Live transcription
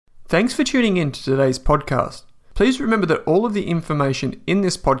Thanks for tuning in to today's podcast. Please remember that all of the information in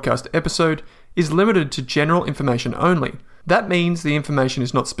this podcast episode is limited to general information only. That means the information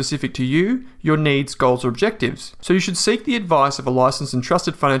is not specific to you, your needs, goals, or objectives, so you should seek the advice of a licensed and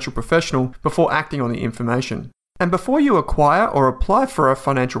trusted financial professional before acting on the information. And before you acquire or apply for a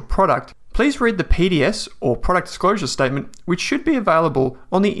financial product, please read the PDS or product disclosure statement, which should be available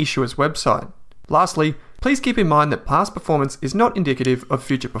on the issuer's website. Lastly, please keep in mind that past performance is not indicative of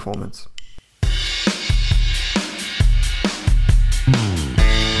future performance.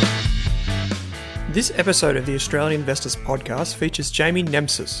 This episode of the Australian Investors Podcast features Jamie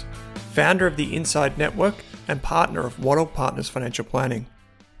Nemtsas, founder of the Inside Network and partner of Wattle Partners Financial Planning.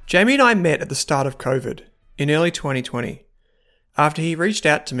 Jamie and I met at the start of COVID in early 2020, after he reached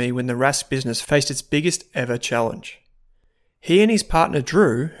out to me when the Rask business faced its biggest ever challenge. He and his partner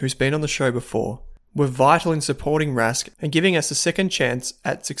Drew, who's been on the show before, were vital in supporting Rask and giving us a second chance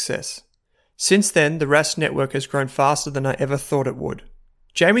at success. Since then, the Rask network has grown faster than I ever thought it would.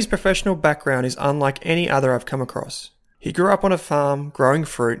 Jamie's professional background is unlike any other I've come across. He grew up on a farm, growing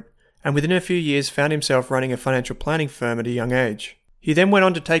fruit, and within a few years found himself running a financial planning firm at a young age. He then went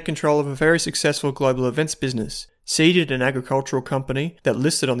on to take control of a very successful global events business, seeded an agricultural company that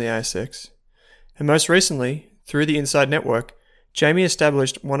listed on the ASX, and most recently, through the Inside Network, Jamie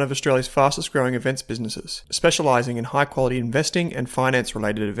established one of Australia's fastest growing events businesses, specialising in high quality investing and finance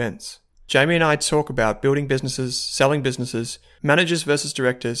related events. Jamie and I talk about building businesses, selling businesses, managers versus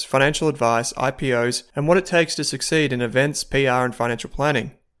directors, financial advice, IPOs, and what it takes to succeed in events, PR, and financial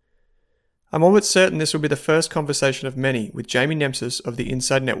planning. I'm almost certain this will be the first conversation of many with Jamie Nemtsas of the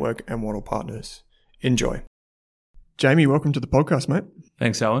Inside Network and Wattle Partners. Enjoy. Jamie, welcome to the podcast, mate.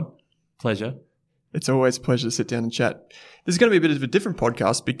 Thanks, Alan. Pleasure. It's always a pleasure to sit down and chat. This is going to be a bit of a different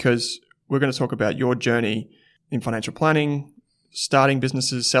podcast because we're going to talk about your journey in financial planning, starting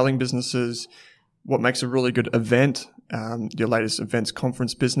businesses, selling businesses, what makes a really good event. Your latest events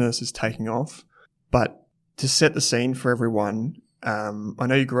conference business is taking off. But to set the scene for everyone, I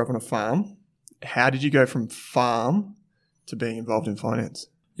know you grew up on a farm. How did you go from farm to being involved in finance?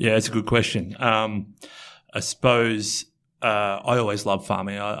 Yeah, it's a good question. I suppose I always love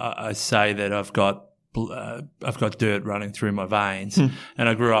farming. I say that I've got dirt running through my veins, and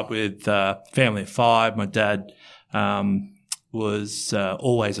I grew up with a family of five. My dad was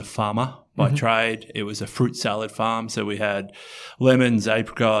always a farmer by trade. It was a fruit salad farm, so we had lemons,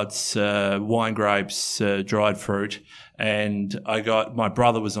 apricots, wine grapes, dried fruit. And my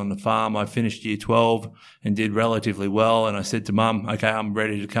brother was on the farm. I finished year 12 and did relatively well. And I said to Mum, okay, I'm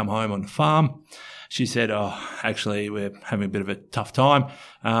ready to come home on the farm. She said, actually, we're having a bit of a tough time.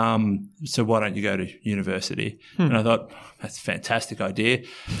 So why don't you go to university? And I thought, that's a fantastic idea.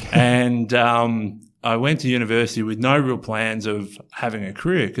 And I went to university with no real plans of having a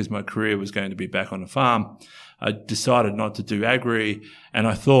career because my career was going to be back on the farm. I decided not to do agri, and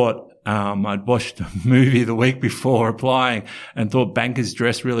I thought I'd watched a movie the week before applying and thought bankers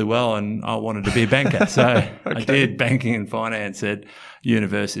dress really well, and I wanted to be a banker. So okay. I did banking and finance at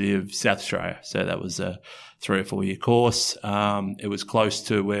University of South Australia. So that was a 3 or 4 year course. It was close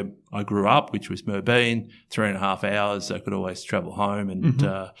to where I grew up, which was Moorbeen, 3.5 hours. I could always travel home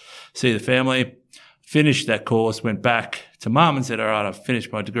and see the family. Finished that course, went back to Mum and said, all right, I've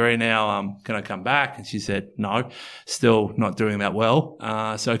finished my degree now. Can I come back? And she said, no, still not doing that well.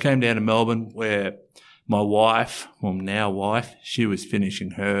 So I came down to Melbourne where my wife, well, now wife, she was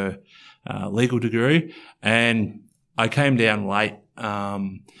finishing her legal degree, and I came down late.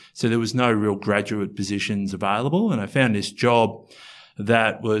 So there was no real graduate positions available, and I found this job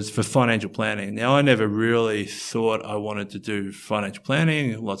that was for financial planning. Now, I never really thought I wanted to do financial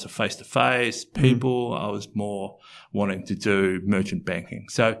planning, lots of face-to-face people. I was more wanting to do merchant banking.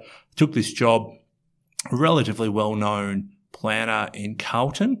 So I took this job, a relatively well-known planner in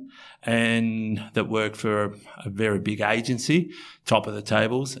Carlton, and that worked for a very big agency, top of the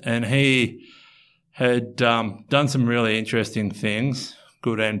tables. And he had done some really interesting things,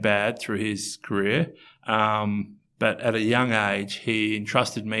 good and bad, through his career. But at a young age, he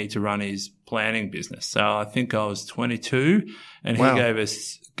entrusted me to run his planning business. So I think I was 22, and wow. He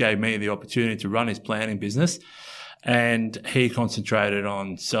gave me the opportunity to run his planning business, and he concentrated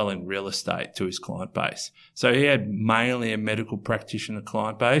on selling real estate to his client base. So he had mainly a medical practitioner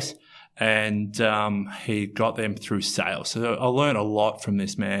client base, and he got them through sales. So I learned a lot from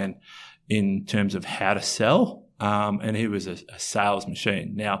this man in terms of how to sell. And he was a sales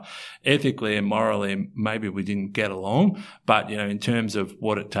machine. Now, ethically and morally, maybe we didn't get along, but, in terms of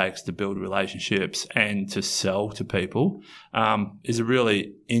what it takes to build relationships and to sell to people, is a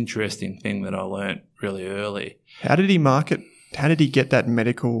really interesting thing that I learned really early. How did he market How did he get that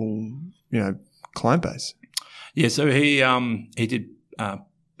medical, client base? Yeah, so he did.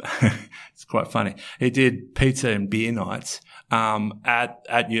 It's quite funny. He did pizza and beer nights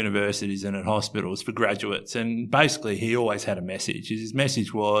at universities and at hospitals for graduates, and basically he always had a message. His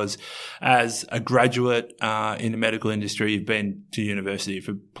message was, as a graduate in the medical industry, you've been to university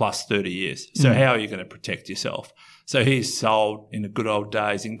for plus 30 years. So how are you going to protect yourself? So he sold, in the good old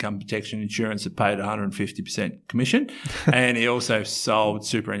days, income protection insurance that paid 150% commission, and he also sold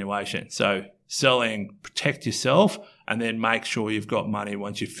superannuation. So selling protect yourself and then make sure you've got money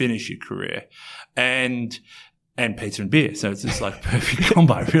once you finish your career, and pizza and beer. So it's just like a perfect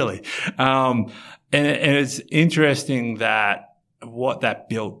combo, really. And it's interesting that what that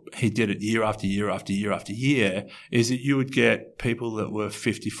built, he did it year after year after year after year, is that you would get people that were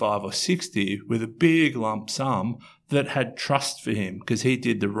 55 or 60 with a big lump sum that had trust for him because he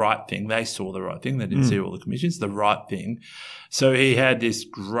did the right thing. They saw the right thing. They didn't see all the commissions, the right thing. So he had this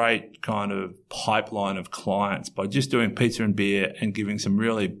great kind of pipeline of clients by just doing pizza and beer and giving some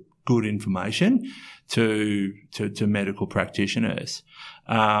really good information to medical practitioners.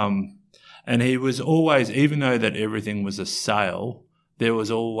 And he was always, even though that everything was a sale, there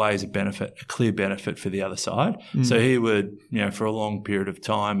was always a clear benefit for the other side. So he would, for a long period of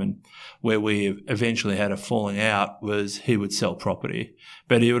time, and where we eventually had a falling out was he would sell property,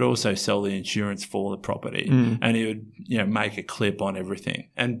 but he would also sell the insurance for the property, and he would, make a clip on everything.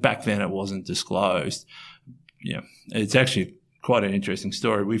 And back then it wasn't disclosed. It's actually quite an interesting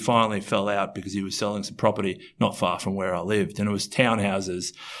story. We finally fell out because he was selling some property not far from where I lived, and it was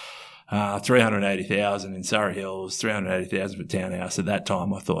townhouses. 380,000 in Surrey Hills, 380,000 for townhouse. At that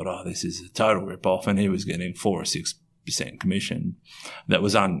time, I thought, this is a total rip-off, and he was getting 4 or 6% commission that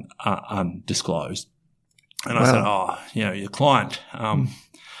was undisclosed. And I said, your client,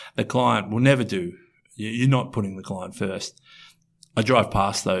 the client will never do. You're not putting the client first. I drive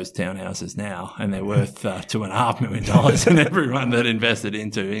past those townhouses now, and they're worth $2.5 million, and everyone that invested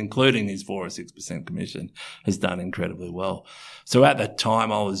into, including his 4 or 6% commission, has done incredibly well. So at that time,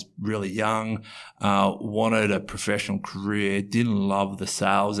 I was really young, wanted a professional career, didn't love the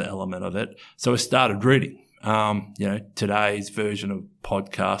sales element of it, so I started reading. Today's version of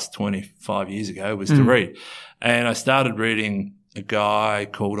podcast 25 years ago was to read, and I started reading a guy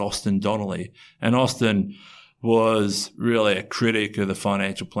called Austin Donnelly, and Austin was really a critic of the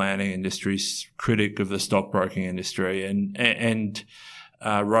financial planning industry, critic of the stockbroking industry, and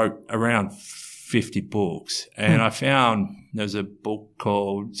wrote around 50 books. And I found there's a book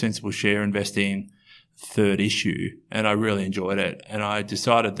called Sensible Share Investing, third issue, and I really enjoyed it. And I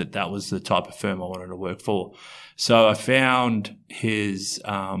decided that was the type of firm I wanted to work for. So I found his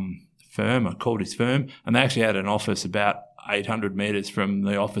firm, I called his firm, and they actually had an office about 800 metres from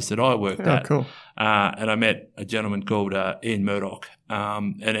the office that I worked at. Cool. And I met a gentleman called Ian Murdoch.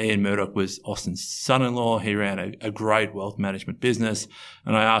 And Ian Murdoch was Austin's son-in-law. He ran a great wealth management business.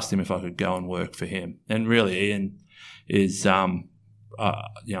 And I asked him if I could go and work for him. And really, Ian is, I'd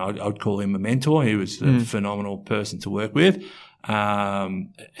call him a mentor. He was a phenomenal person to work with.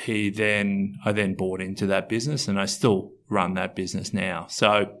 I then bought into that business, and I still run that business now.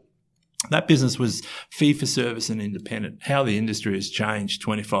 So that business was fee for service and independent. How the industry has changed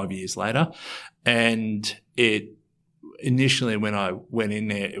 25 years later. And it initially, when I went in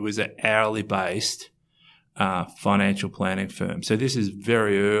there, it was an hourly based financial planning firm. So this is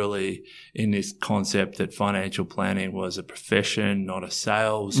very early in this concept that financial planning was a profession, not a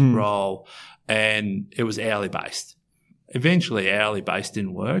sales role. And it was hourly based. Eventually, hourly based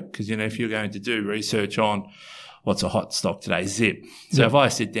didn't work because, if you're going to do research on what's a hot stock today, Zip. So if I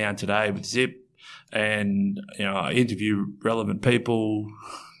sit down today with Zip and, I interview relevant people,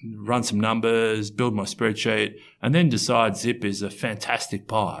 run some numbers, build my spreadsheet, and then decide Zip is a fantastic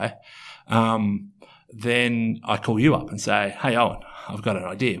buy, then I call you up and say, hey, Owen, I've got an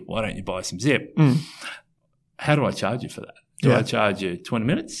idea. Why don't you buy some Zip? How do I charge you for that? Do I charge you 20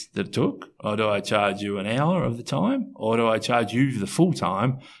 minutes that it took, or do I charge you an hour of the time, or do I charge you the full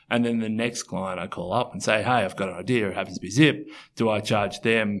time? And then the next client I call up and say, hey, I've got an idea. It happens to be Zip. Do I charge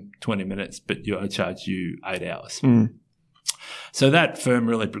them 20 minutes, but I charge you 8 hours? So that firm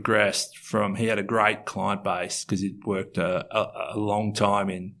really progressed from, he had a great client base because he'd worked a long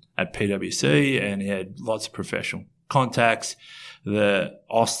time at PwC, and he had lots of professional contacts.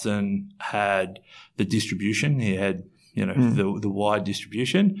 Austin had the distribution. He had the wide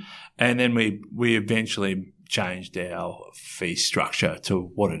distribution. And then we eventually changed our fee structure to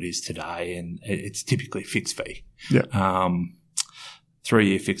what it is today. And it's typically fixed fee.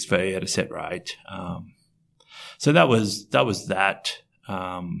 3-year fixed fee at a set rate. So that was that.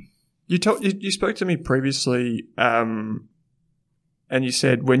 You spoke to me previously and you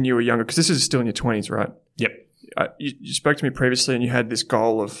said when you were younger, because this is still in your 20s, right? Yep. You spoke to me previously, and you had this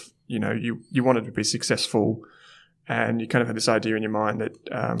goal of, you wanted to be successful, and you kind of had this idea in your mind that,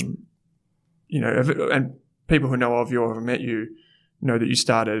 and people who know of you or have met you know that you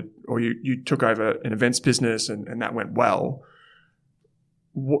started or you took over an events business and that went well.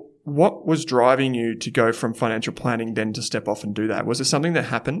 What was driving you to go from financial planning then to step off and do that? Was there something that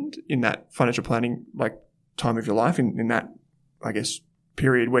happened in that financial planning time of your life in that, I guess,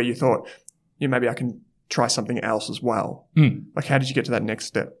 period where you thought, maybe I can try something else as well? How did you get to that next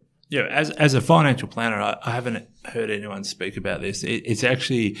step? Yeah, as a financial planner, I haven't heard anyone speak about this. It's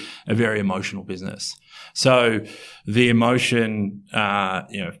actually a very emotional business. So the emotion,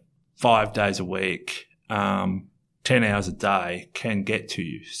 5 days a week, 10 hours a day can get to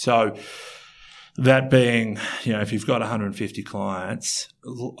you. So that being, if you've got 150 clients,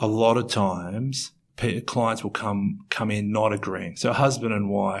 a lot of times clients will come in not agreeing. So husband and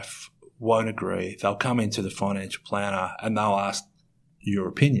wife won't agree. They'll come into the financial planner and they'll ask your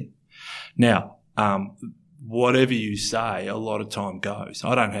opinion. Now, whatever you say, a lot of time goes.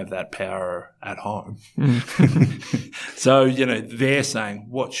 I don't have that power at home. So, they're saying,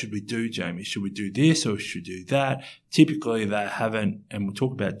 what should we do, Jamie? Should we do this or should we do that? Typically, they haven't, and we'll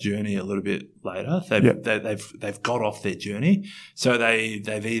talk about journey a little bit later. They've got off their journey. So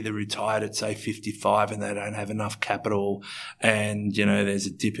they've either retired at, say, 55 and they don't have enough capital and, there's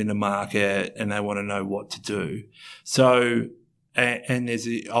a dip in the market and they want to know what to do. So, and there's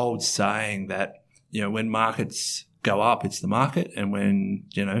the old saying that, when markets go up, it's the market. And when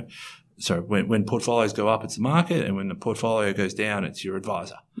portfolios go up, it's the market. And when the portfolio goes down, it's your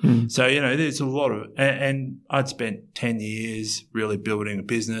advisor. So, there's a lot of, and I'd spent 10 years really building a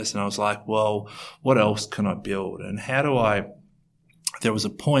business and I was like, well, what else can I build? And there was a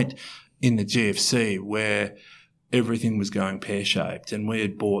point in the GFC where everything was going pear-shaped and we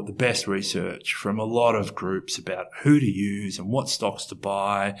had bought the best research from a lot of groups about who to use and what stocks to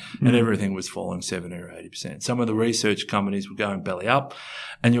buy and everything was falling 70 or 80%. Some of the research companies were going belly up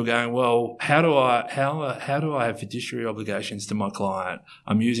and you're going, well, how do I have fiduciary obligations to my client?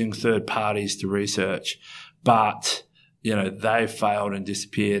 I'm using third parties to research, but they failed and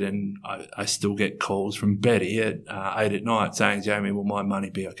disappeared and I still get calls from Betty at 8 at night saying, Jamie, will my money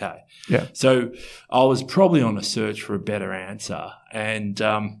be okay? Yeah. So I was probably on a search for a better answer. And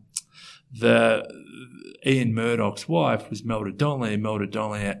Ian Murdoch's wife was Melda Donnelly. Melda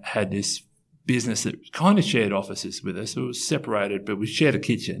Donnelly had this business that kind of shared offices with us. It was separated, but we shared a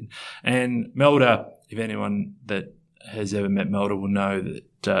kitchen. And Melda, if anyone that has ever met Melda will know that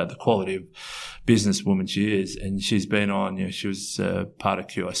the quality of businesswoman she is, and she's been on, she was part of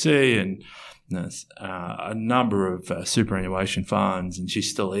QIC and a number of superannuation funds, and she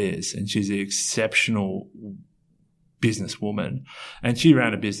still is, and she's an exceptional businesswoman, and she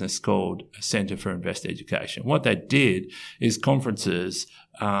ran a business called Centre for Invest Education. What they did is conferences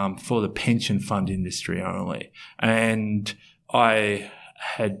for the pension fund industry only, and I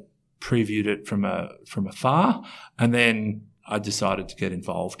had previewed it from afar, and then I decided to get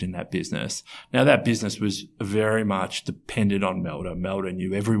involved in that business. Now, that business was very much dependent on Melda. Melda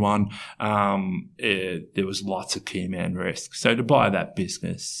knew everyone. There was lots of key man risk. So to buy that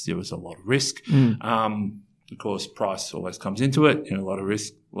business, there was a lot of risk. Of course, price always comes into it, a lot of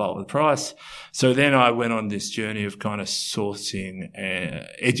risk, lower the price. So then I went on this journey of kind of sourcing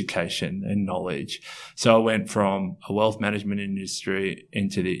education and knowledge. So I went from a wealth management industry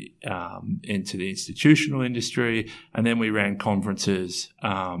into the institutional industry, and then we ran conferences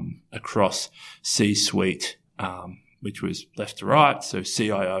across C-suite, which was left to right, so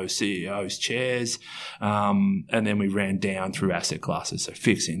CIO, CEOs, chairs, and then we ran down through asset classes, so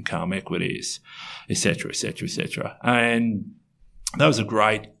fixed income, equities, et cetera, et cetera, et cetera. And that was a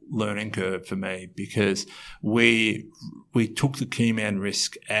great learning curve for me because we took the key man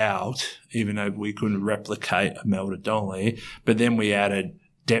risk out, even though we couldn't replicate a Melda Donnelly, but then we added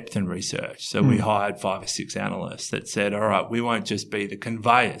depth and research. So we hired 5 or 6 analysts that said, all right, we won't just be the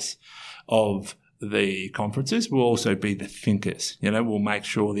conveyors of the conferences, we'll also be the thinkers. We'll make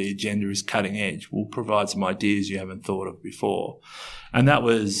sure the agenda is cutting edge. We'll provide some ideas you haven't thought of before. And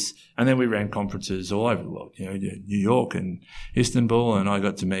then we ran conferences all over the world, New York and Istanbul, and I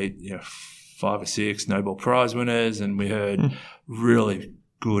got to meet, 5 or 6 Nobel Prize winners, and we heard really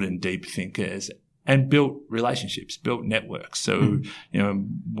good and deep thinkers and built relationships, built networks. So,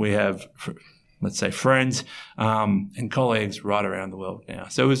 we have, let's say, friends and colleagues right around the world now.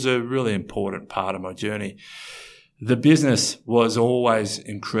 So it was a really important part of my journey. The business was always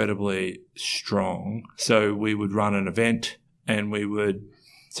incredibly strong. So we would run an event and we would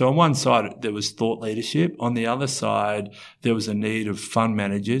So on one side, there was thought leadership. On the other side, there was a need of fund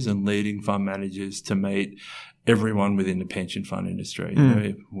managers and leading fund managers to meet everyone within the pension fund industry. You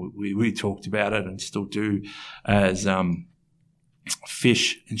know, we talked about it and still do as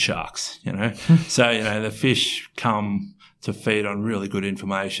fish and sharks, you know. So, you know, the fish come to feed on really good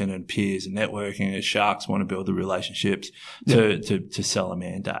information and peers and networking, as sharks want to build the relationships to sell a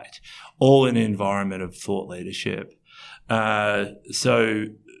mandate, all in an environment of thought leadership. So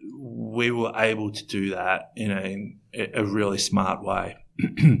we were able to do that in a really smart way.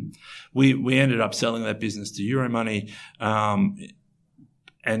 We ended up selling that business to Euromoney, and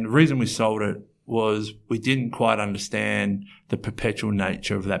the reason we sold it was we didn't quite understand the perpetual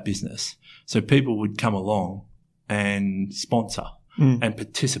nature of that business. So people would come along and sponsor and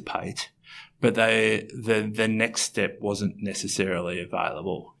participate, but the next step wasn't necessarily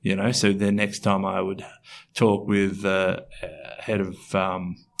available, you know. So the next time I would talk with the head of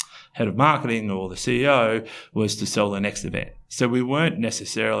marketing or the CEO was to sell the next event. So we weren't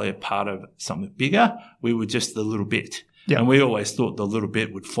necessarily a part of something bigger. We were just the little bit. Yeah. And we always thought the little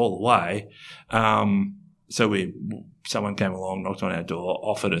bit would fall away. So someone came along, knocked on our door,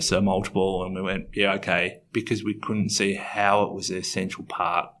 offered us a multiple, and we went, yeah, okay, because we couldn't see how it was an essential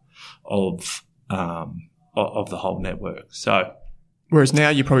part of the whole network. So, whereas now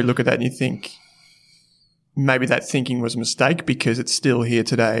you probably look at that and you think maybe that thinking was a mistake because it's still here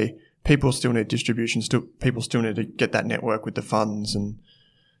today. People still need distribution. People still need to get that network with the funds. And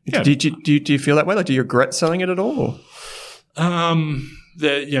do you feel that way? Like, do you regret selling it at all?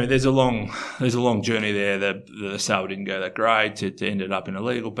 There's a long journey there. The sale didn't go that great. It ended up in a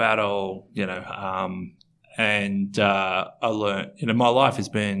legal battle, you know, and I learned, you know, my life has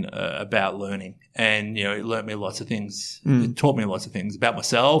been about learning, and, you know, it learned me lots of things. It taught me lots of things about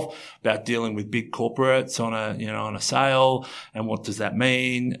myself, about dealing with big corporates on a sale, and what does that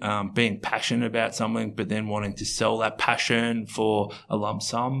mean? Being passionate about something, but then wanting to sell that passion for a lump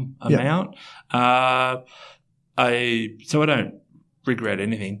sum amount. So I don't regret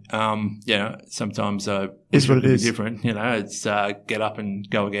anything. You know, sometimes is what it is. Different. You know, it's get up and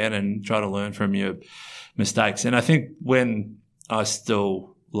go again and try to learn from your mistakes. And I think when I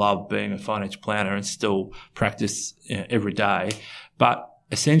still love being a financial planner and still practice, you know, every day, but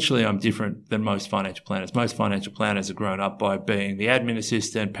essentially I'm different than most financial planners. Most financial planners are grown up by being the admin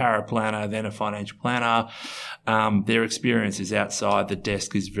assistant, para planner, then a financial planner. Their experience is outside the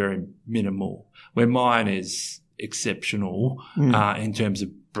desk is very minimal, where mine is exceptional in terms of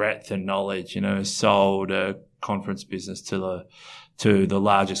breadth and knowledge. You know, sold a conference business to the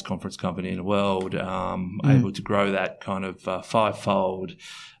largest conference company in the world, able to grow that kind of fivefold.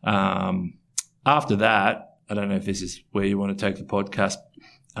 After that, I don't know if this is where you want to take the podcast,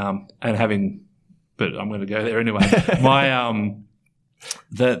 but I'm going to go there anyway. My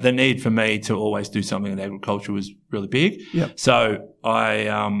the need for me to always do something in agriculture was really big. Yep. So my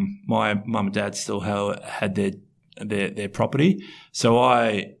mum and dad still had their property. So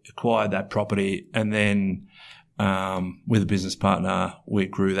I acquired that property, and then with a business partner, we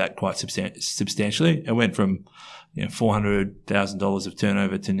grew that quite substantially. It went from, you know, $400,000 of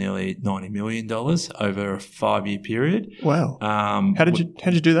turnover to nearly $90 million over a 5-year period. Wow! How did you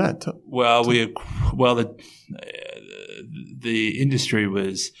do that? The industry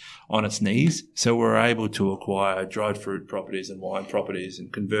was on its knees, so we were able to acquire dried fruit properties and wine properties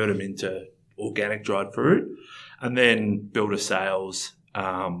and convert them into organic dried fruit, and then build a sales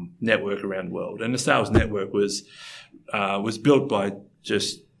network around the world. And the sales network was built by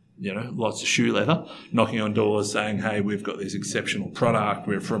just, you know, lots of shoe leather, knocking on doors saying, hey, we've got this exceptional product,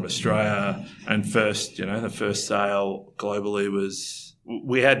 we're from Australia. And the first sale globally was,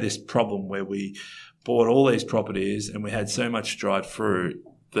 we had this problem where we bought all these properties and we had so much dried fruit,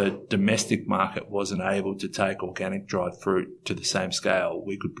 the domestic market wasn't able to take organic dried fruit to the same scale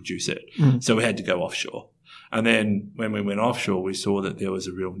we could produce it. So we had to go offshore. And then when we went offshore, we saw that there was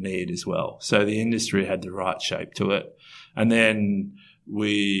a real need as well. So the industry had the right shape to it. And then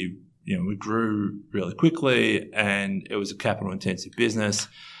we grew really quickly, and it was a capital intensive business.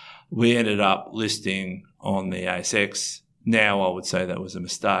 We ended up listing on the ASX. Now I would say that was a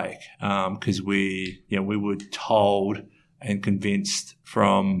mistake, because we were told and convinced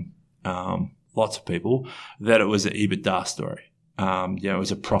from lots of people that it was an EBITDA story. It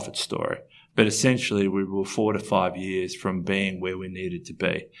was a profit story. But essentially, we were 4 to 5 years from being where we needed to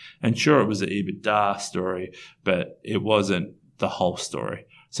be. And sure, it was an EBITDA story, but it wasn't the whole story.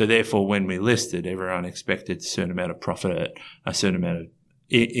 So therefore, when we listed, everyone expected a certain amount of profit, a certain amount of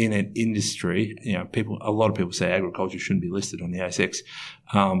in an industry. You know, a lot of people say agriculture shouldn't be listed on the ASX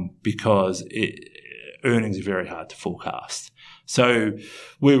because earnings are very hard to forecast. So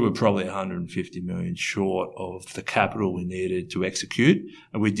we were probably 150 million short of the capital we needed to execute,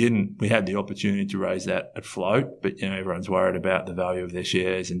 and we didn't. We had the opportunity to raise that at float, but everyone's worried about the value of their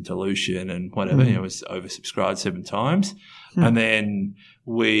shares and dilution and whatever. It was oversubscribed 7 times, and then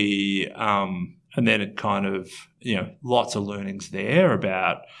and then it kind of lots of learnings there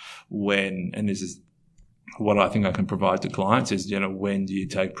about when, and this is what I think I can provide to clients is, when do you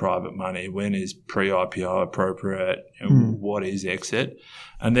take private money? When is pre-IPO appropriate? What is exit?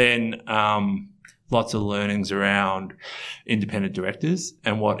 And then lots of learnings around independent directors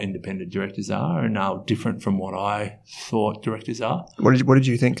and what independent directors are and are different from what I thought directors are. What did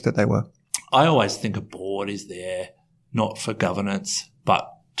you think that they were? I always think a board is there not for governance, but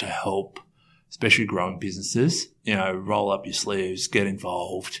to help, especially growing businesses, roll up your sleeves, get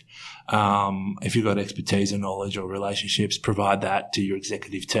involved. If you've got expertise or knowledge or relationships, provide that to your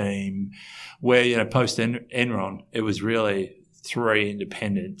executive team. Where, post Enron, it was really 3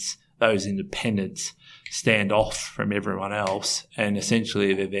 independents. Those independents stand off from everyone else, and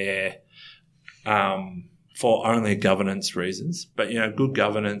essentially they're there for only governance reasons. But, good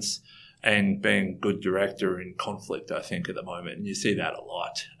governance and being a good director in conflict, I think, at the moment, and you see that a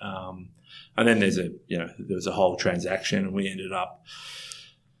lot. And then there was a whole transaction, and we ended up,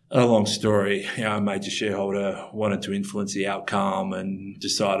 a long story, a major shareholder wanted to influence the outcome and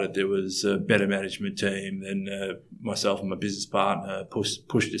decided there was a better management team than myself and my business partner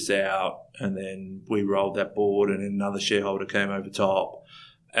pushed us out, and then we rolled that board, and another shareholder came over top.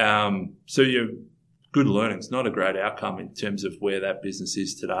 So good learnings, not a great outcome in terms of where that business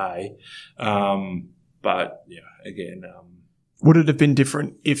is today. But again, would it have been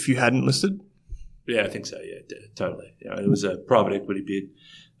different if you hadn't listed? Yeah, I think so. Yeah, totally. It was a private equity bid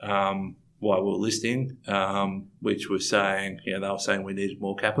while we were listing, which was saying, they were saying we needed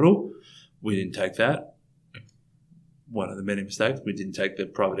more capital. We didn't take that. One of the many mistakes, we didn't take the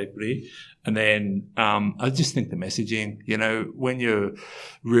private equity. And then I just think the messaging, when you're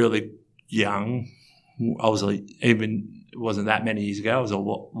really young, it wasn't that many years ago, I was a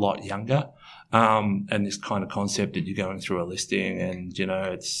lot younger. And this kind of concept that you're going through a listing and,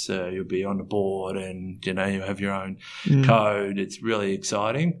 it's, you'll be on the board and, you have your own code. It's really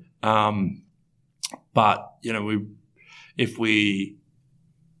exciting. But,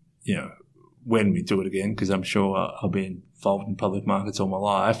 when we do it again, because I'm sure I'll be involved in public markets all my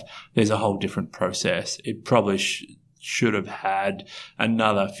life, there's a whole different process. It probably should have had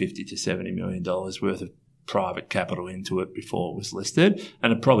another $50 to $70 million worth of private capital into it before it was listed,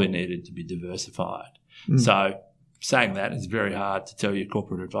 and it probably needed to be diversified. So saying that, it's very hard to tell your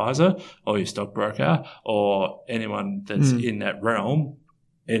corporate advisor or your stockbroker or anyone that's in that realm,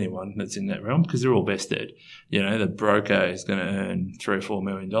 because they're all vested. The broker is going to earn $3 or $4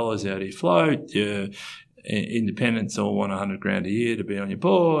 million out of your float. Your independents all want $100,000 a year to be on your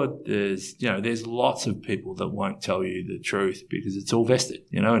board. There's lots of people that won't tell you the truth because it's all vested,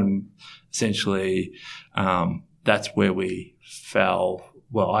 and essentially that's where we fell.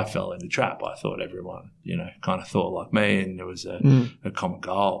 Well, I fell in the trap. I thought everyone, kind of thought like me, and there was a common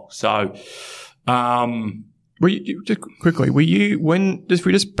goal. So, just quickly, if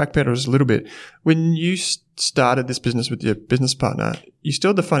we just backpedal us a little bit, when you started this business with your business partner, you still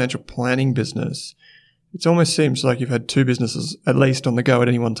had the financial planning business. It almost seems like you've had 2 businesses at least on the go at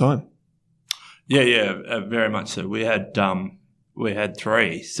any one time. Yeah, very much so. We had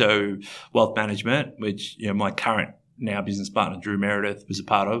 3. So wealth management, which my current now business partner Drew Meredith was a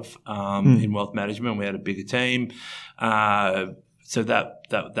part of in wealth management. We had a bigger team, so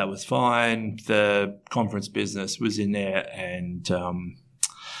that was fine. The conference business was in there, and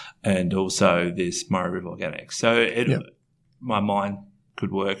also this Murray River Organics. So my mind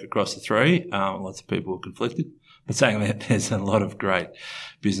could work across the 3. Lots of people were conflicted. But saying that, there's a lot of great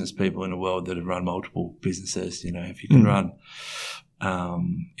business people in the world that have run multiple businesses. If you can run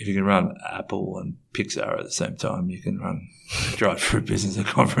Apple and Pixar at the same time, you can run a drive-through business, a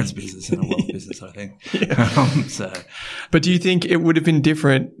conference business, and a wealth business, I think. But do you think it would have been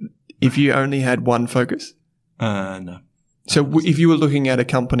different if you only had one focus? No. So if you were looking at a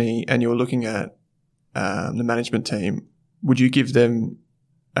company and you were looking at the management team, would you give them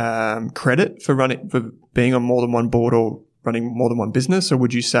credit for being on more than one board or running more than one business, or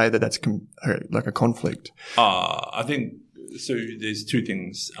would you say that that's like a conflict? I think so. There's 2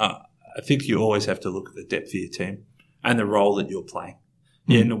 things. I think you always have to look at the depth of your team and the role that you're playing.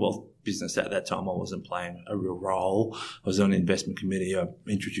 In the wealth business at that time, I wasn't playing a real role. I was on the investment committee. I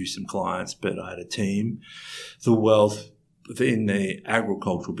introduced some clients, but I had a team. The wealth in the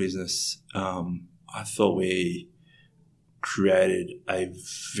agricultural business, I thought we created a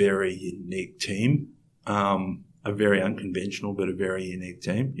very unique team. a very unconventional but a very unique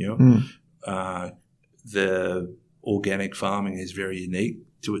team. You know, the organic farming is very unique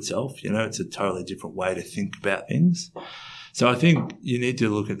to itself. You know, it's a totally different way to think about things. So I think you need to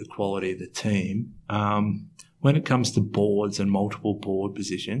look at the quality of the team. When it comes to boards and multiple board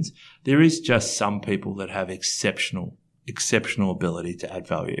positions, there is just some people that have exceptional ability to add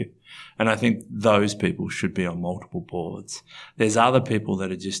value. And I think those people should be on multiple boards. There's other people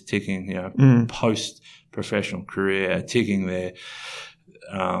that are just ticking, you know, post-professional career, ticking their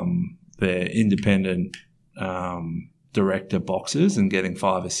independent director boxes and getting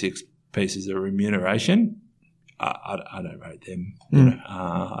 5 or 6 pieces of remuneration. I don't rate them. You know,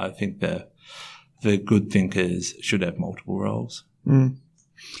 I think the good thinkers should have multiple roles. How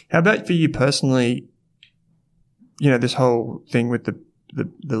about for you personally? You know, this whole thing with the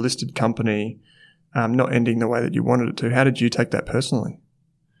listed company not ending the way that you wanted it to. How did you take that personally?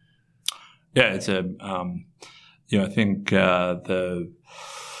 Yeah, it's I think the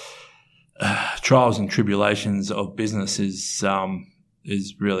trials and tribulations of business is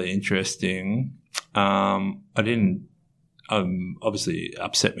really interesting. Obviously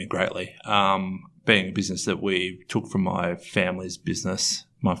upset me greatly. Being a business that we took from my family's business,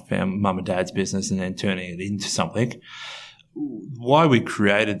 mum and dad's business, and then turning it into something. Why we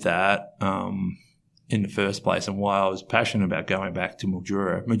created that in the first place, and why I was passionate about going back to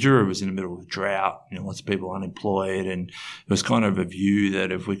Mildura. Mildura was in the middle of a drought, you know, lots of people unemployed, and it was kind of a view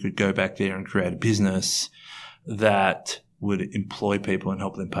that if we could go back there and create a business that would employ people and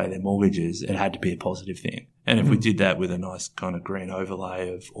help them pay their mortgages, it had to be a positive thing. And if we did that with a nice kind of green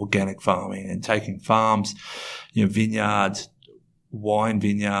overlay of organic farming and taking farms, you know, vineyards, wine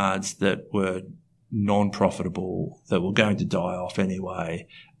vineyards that were non-profitable, that were going to die off anyway,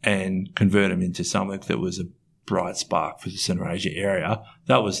 and convert them into something that was a bright spark for the Central Asia area,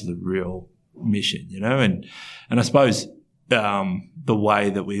 that was the real mission, you know. And I suppose the way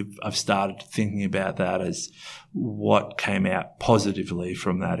that I've started thinking about that is what came out positively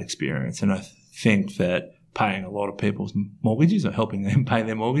from that experience. And I think that paying a lot of people's mortgages or helping them pay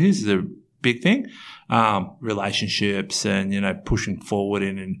their mortgages is a big thing. Relationships and, you know, pushing forward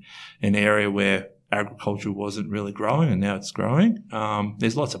in an area where agriculture wasn't really growing and now it's growing.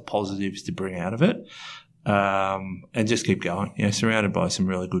 There's lots of positives to bring out of it. And just keep going, you know, surrounded by some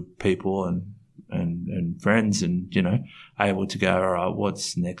really good people and friends, and, you know, able to go, all right,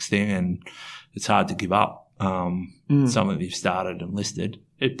 what's the next thing? And it's hard to give up something that you've started and listed.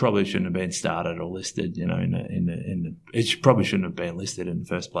 It probably shouldn't have been started or listed, you know, it probably shouldn't have been listed in the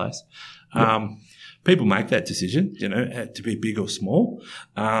first place. Yep. People make that decision, you know, to be big or small.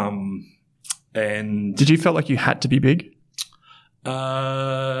 And did you feel like you had to be big?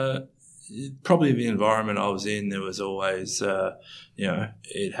 Probably the environment I was in, there was always, you know,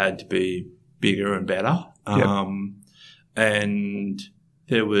 it had to be bigger and better. Yep. And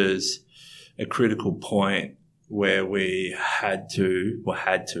there was a critical point where we had to,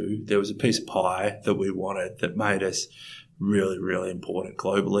 there was a piece of pie that we wanted that made us really, really important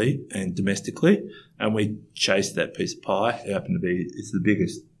globally and domestically. And we chased that piece of pie. It happened to be, it's the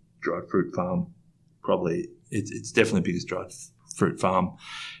biggest dried fruit farm, probably, it's definitely the biggest dried fruit farm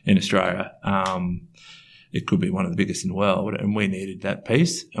in Australia. It could be one of the biggest in the world, and we needed that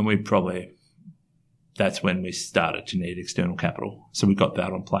piece, and that's when we started to need external capital. So we got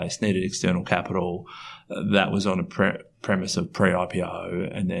that on place, needed external capital. That was on a premise of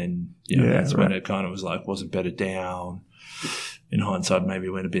pre-IPO, and then, you know, that's right when it kind of was like, wasn't better down. In hindsight, maybe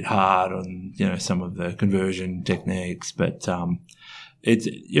went a bit hard on, you know, some of the conversion techniques, but it's,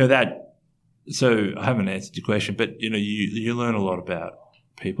 you know, that. So I haven't answered your question, but, you know, you learn a lot about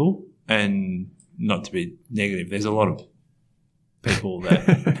people, and not to be negative, there's a lot of people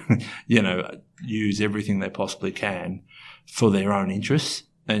that, you know, use everything they possibly can for their own interests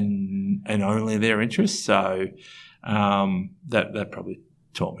and only their interests. So that probably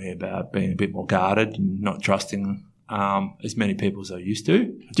taught me about being a bit more guarded and not trusting as many people as I used to.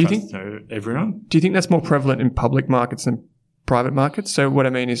 Do you think everyone? Do you think that's more prevalent in public markets than private markets? So what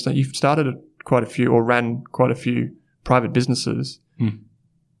I mean is that you've started quite a few or ran quite a few private businesses,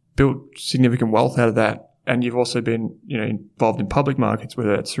 built significant wealth out of that. And you've also been, you know, involved in public markets,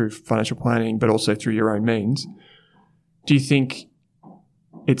 whether it's through financial planning, but also through your own means. Do you think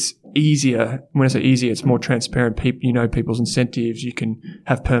it's easier? When I say easier, it's more transparent. You know people's incentives. You can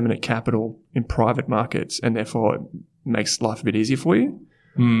have permanent capital in private markets, and therefore it makes life a bit easier for you.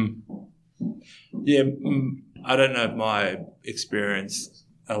 Yeah, I don't know if my experience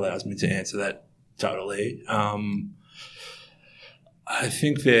allows me to answer that totally. I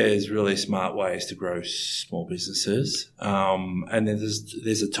think there's really smart ways to grow small businesses, and then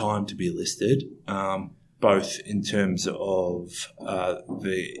there's a time to be listed. both in terms of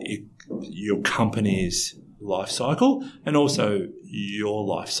your company's life cycle and also your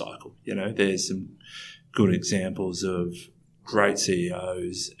life cycle. There's some good examples of great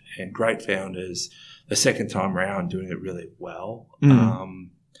CEOs and great founders the second time around doing it really well.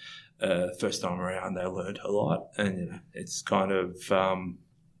 First time around they learned a lot, and it's kind of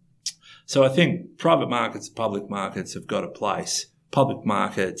so I think private markets, public markets have got a place. Public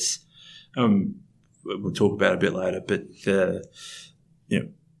markets, we'll talk about a bit later, but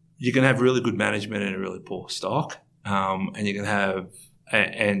you can have really good management in a really poor stock, and you can have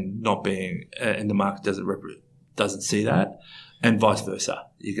and not being and the market doesn't see that, and vice versa.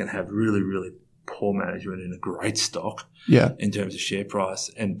 You can have really, really poor management in a great stock in terms of share price,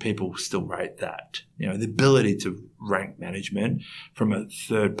 and people still rate that. The ability to rank management from a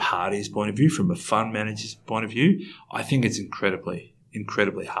third party's point of view, from a fund manager's point of view, I think it's incredibly,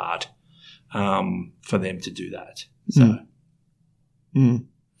 incredibly hard for them to do that. So,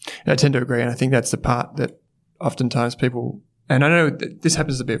 I tend to agree, and I think that's the part that oftentimes people, and I know that this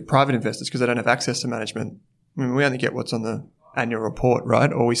happens a bit with private investors because they don't have access to management. I mean, we only get what's on the annual report,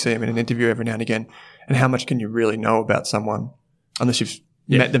 right? Or we see them in an interview every now and again. And how much can you really know about someone unless you've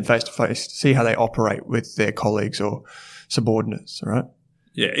met them face to face to see how they operate with their colleagues or subordinates, right?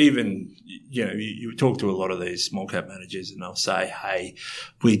 Yeah, even, you talk to a lot of these small cap managers and they'll say, hey,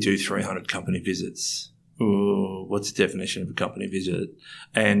 we do 300 company visits. Ooh, what's the definition of a company visit?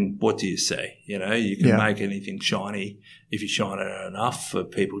 And what do you see? You can make anything shiny if you shine it enough for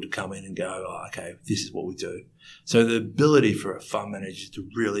people to come in and go, oh, okay, this is what we do. So the ability for a fund manager to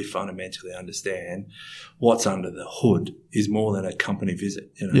really fundamentally understand what's under the hood is more than a company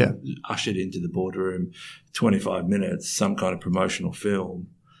visit. Ushered into the boardroom, 25 minutes, some kind of promotional film.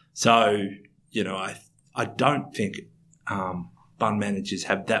 So, I don't think fund managers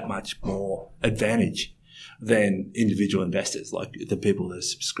have that much more advantage than individual investors, like the people that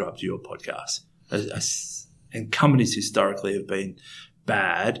subscribe to your podcast. And companies historically have been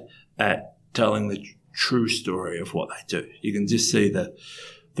bad at telling the true story of what they do. You can just see the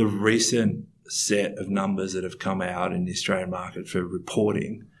recent set of numbers that have come out in the Australian market for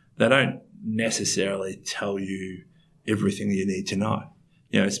reporting. They don't necessarily tell you everything you need to know.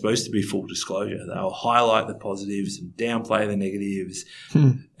 It's supposed to be full disclosure. They'll highlight the positives and downplay the negatives.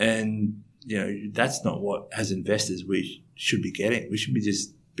 And, that's not what, as investors, we should be getting. We should be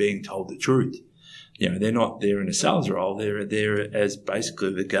just being told the truth. They're not there in a sales role. They're there as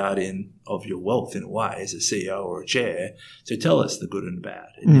basically the guardian of your wealth in a way, as a CEO or a chair, to tell us the good and the bad.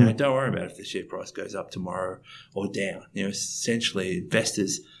 And, don't worry about if the share price goes up tomorrow or down. Essentially,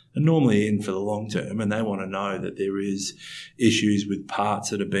 investors are normally in for the long term, and they want to know that there is issues with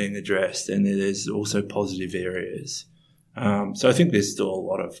parts that are being addressed, and there's also positive areas. So I think there's still a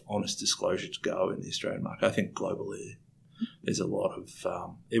lot of honest disclosure to go in the Australian market. I think globally there's a lot of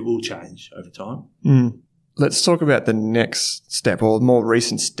it will change over time. Let's talk about the next step, or more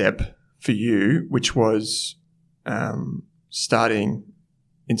recent step for you, which was starting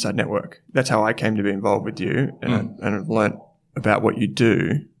Inside Network. That's how I came to be involved with you, and I've learnt about what you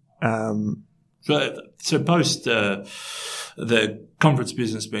do. So post the conference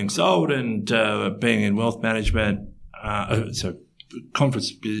business being sold and being in wealth management, so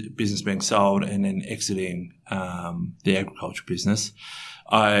conference business being sold and then exiting the agriculture business,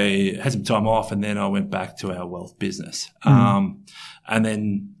 I had some time off, and then I went back to our wealth business. And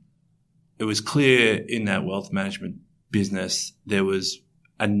then it was clear in that wealth management business there was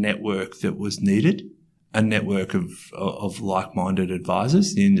a network that was needed, a network of like-minded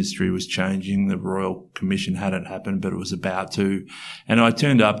advisors. The industry was changing. The Royal Commission hadn't happened, but it was about to. And I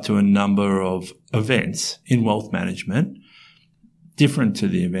turned up to a number of events in wealth management, different to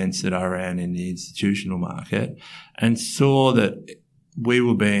the events that I ran in the institutional market, and saw that we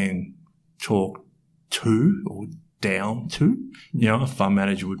were being talked to or down to. A fund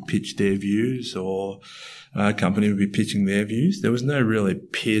manager would pitch their views, or a company would be pitching their views. There was no really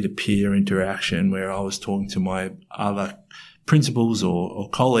peer-to-peer interaction where I was talking to my other principals or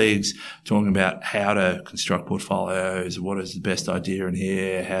colleagues, talking about how to construct portfolios, what is the best idea in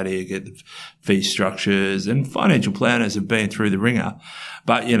here, how do you get the fee structures, and financial planners have been through the ringer.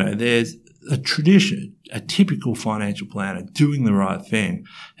 But, there's a tradition, a typical financial planner doing the right thing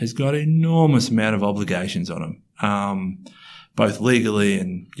has got an enormous amount of obligations on them, both legally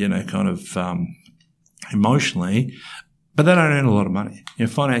and, emotionally, but they don't earn a lot of money.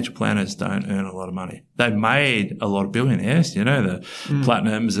 Financial planners don't earn a lot of money. They've made a lot of billionaires. The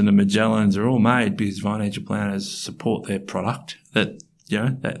Platinums and the Magellans are all made because financial planners support their product that,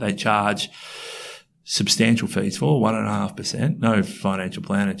 they charge substantial fees for, 1.5%. No financial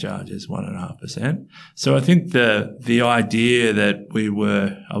planner charges 1.5%. So I think the idea that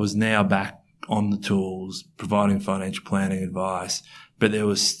I was now back on the tools, providing financial planning advice, but there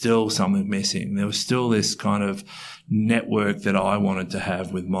was still something missing. There was still this kind of network that I wanted to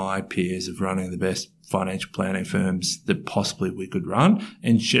have with my peers of running the best financial planning firms that possibly we could run,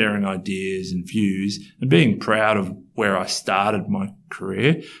 and sharing ideas and views and being proud of where I started my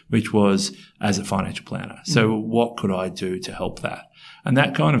career, which was as a financial planner. So what could I do to help that? And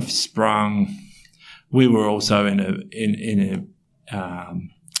that kind of sprung. We were also in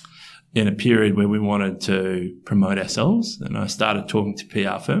a period where we wanted to promote ourselves, and I started talking to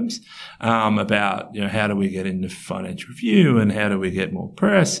PR firms about, how do we get into financial review and how do we get more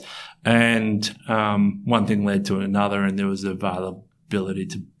press? And one thing led to another, and there was availability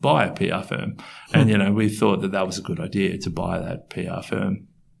to buy a PR firm. And, we thought that was a good idea to buy that PR firm.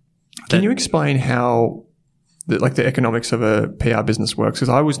 Can you explain how the economics of a PR business works? Because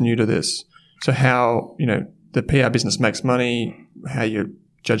I was new to this. So how, the PR business makes money, how you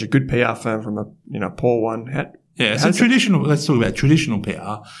judge a good PR firm from a poor one. Let's talk about traditional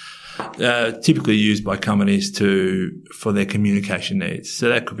PR. Typically used by companies for their communication needs. So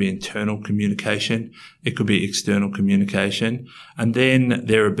that could be internal communication, it could be external communication, and then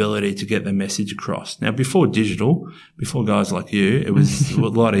their ability to get their message across. Now, before guys like you, it was a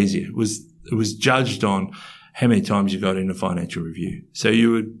lot easier. It was judged on how many times you got in a financial review. So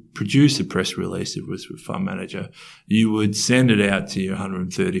you would produce a press release, if it was with fund manager. You would send it out to your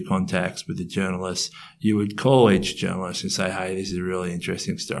 130 contacts with the journalists. You would call each journalist and say, hey, this is a really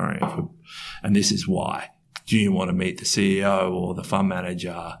interesting story, and this is why. Do you want to meet the CEO or the fund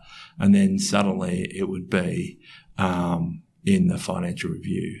manager? And then suddenly it would be in the financial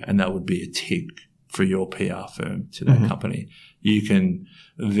review, and that would be a tick for your PR firm to that company. You could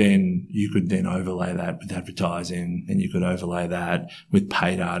then overlay that with advertising, and you could overlay that with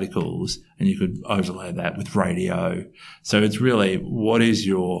paid articles, and you could overlay that with radio. So it's really, what is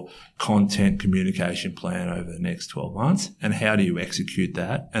your content communication plan over the next 12 months, and how do you execute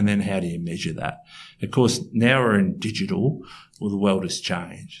that, and then how do you measure that? Of course, now we're in digital. Well, the world has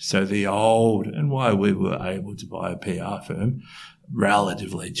changed. So the old, and why we were able to buy a PR firm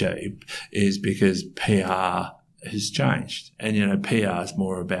relatively cheap, is because PR has changed. And, PR is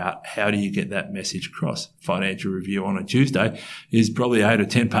more about how do you get that message across. Financial review on a Tuesday is probably 8 or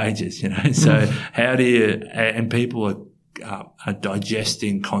 10 pages, So how do you, and people are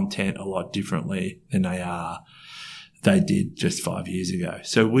digesting content a lot differently than they did just 5 years ago.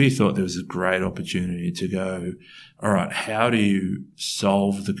 So we thought there was a great opportunity to go, all right, how do you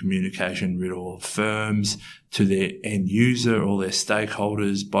solve the communication riddle of firms to their end user or their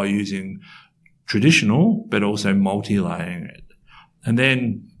stakeholders by using traditional, but also multi-layering it? And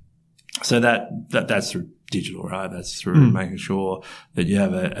then, so that's through digital, right? That's through making sure that you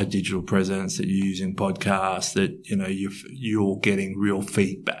have a digital presence, that you're using podcasts, that, you're getting real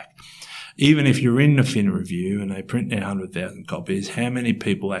feedback. Even if you're in the Fin Review and they print their 100,000 copies, how many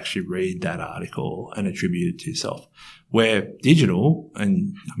people actually read that article and attribute it to yourself? Where digital,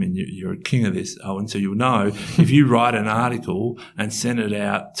 and you're a king of this, Owen, so you'll know, if you write an article and send it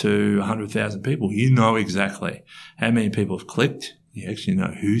out to 100,000 people, you know exactly how many people have clicked. You actually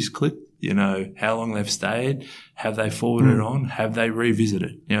know who's clicked. You know how long they've stayed. Have they forwarded it on? Have they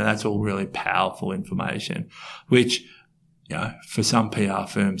revisited? That's all really powerful information, which, for some PR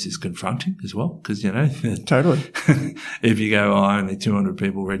firms is confronting as well, because, Totally. if you go, only 200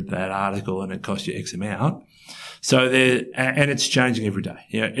 people read that article and it cost you X amount. So and it's changing every day,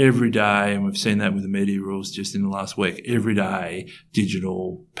 every day. And we've seen that with the media rules just in the last week. Every day,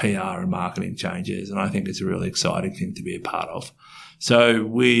 digital PR and marketing changes. And I think it's a really exciting thing to be a part of. So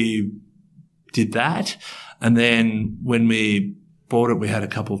we did that. And then when we bought it, we had a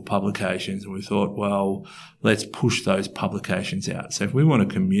couple of publications, and we thought, well, let's push those publications out. So if we want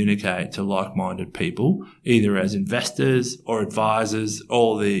to communicate to like-minded people, either as investors or advisors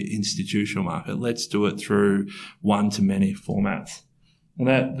or the institutional market, let's do it through one-to-many formats.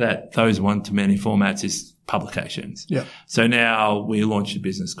 And those one-to-many formats is publications. Yeah. So now we launched a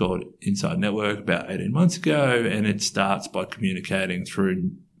business called Inside Network about 18 months ago, and it starts by communicating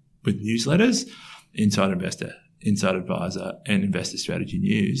with newsletters, Inside Investor, Inside Advisor, and Investor Strategy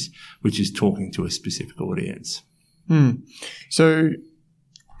News, which is talking to a specific audience. So,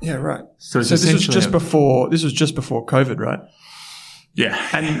 yeah, right. So this was just before COVID, right?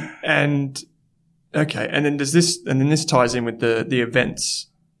 Yeah. And okay, and then this ties in with the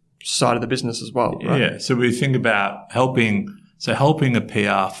events side of the business as well, right? Yeah. So we think about helping a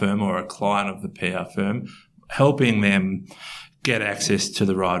PR firm or a client of the PR firm, helping them get access to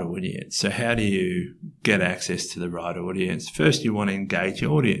the right audience. So how do you get access to the right audience? First, you want to engage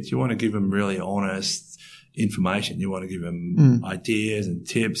your audience. You want to give them really honest information. You want to give them ideas and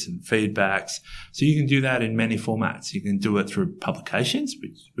tips and feedbacks. So you can do that in many formats. You can do it through publications,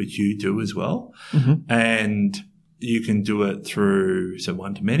 which you do as well. And you can do it through, so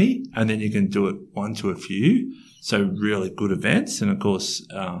one to many, and then you can do it one to a few. So really good events. And of course,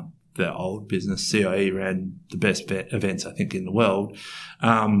 the old business, CIE, ran the best events, I think, in the world.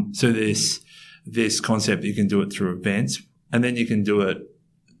 So this concept, you can do it through events, and then you can do it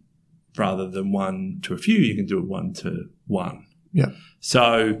rather than one to a few, you can do it one to one. Yeah.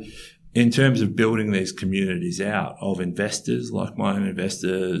 So in terms of building these communities out of investors, like-minded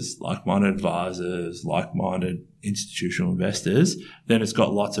investors, like-minded advisors, like-minded institutional investors, then it's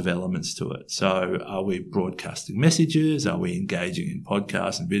got lots of elements to it. So are we broadcasting messages? Are we engaging in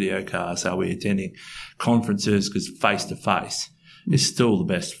podcasts and video casts? Are we attending conferences? Because face-to-face is still the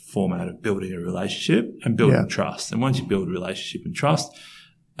best format of building a relationship and building trust. And once you build a relationship and trust,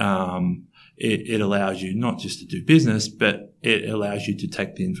 it allows you not just to do business, but it allows you to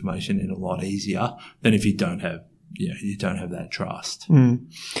take the information in a lot easier than if you don't have that trust.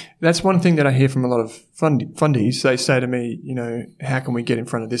 That's one thing that I hear from a lot of fundies. They say to me, how can we get in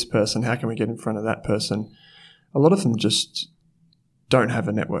front of this person? How can we get in front of that person? A lot of them just don't have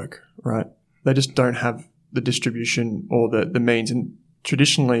a network, right? They just don't have the distribution or the means. And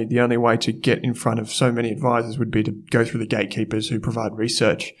traditionally, the only way to get in front of so many advisors would be to go through the gatekeepers who provide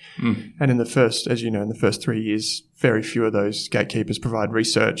research. And in the first 3 years, very few of those gatekeepers provide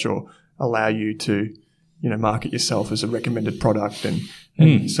research or allow you to, market yourself as a recommended product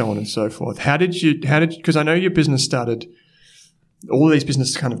and so on and so forth. Because I know your business started, all of these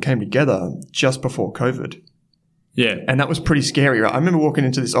businesses kind of came together just before COVID. Yeah. And that was pretty scary, right? I remember walking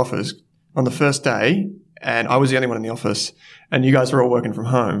into this office on the first day, and I was the only one in the office, and you guys were all working from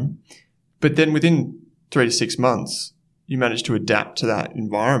home. But then within 3 to 6 months, you managed to adapt to that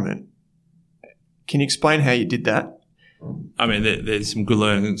environment. Can you explain how you did that? I mean, there's some good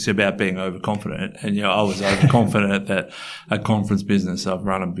learnings about being overconfident. And, I was overconfident that a conference business, I've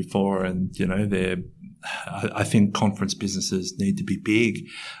run them before, and, I think conference businesses need to be big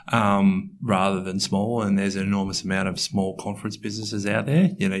rather than small, and there's an enormous amount of small conference businesses out there.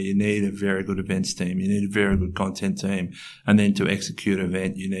 You need a very good events team, you need a very good content team, and then to execute an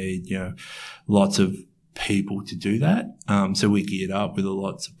event, you need lots of people to do that. So we geared up with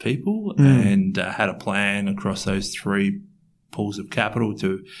lots of people and had a plan across those 3 pools of capital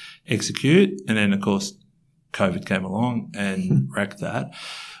to execute, and then of course COVID came along and wrecked that.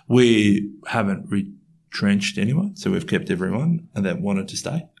 We haven't retrenched anyone, so we've kept everyone that wanted to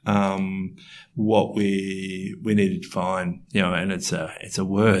stay. What we needed to find, and it's a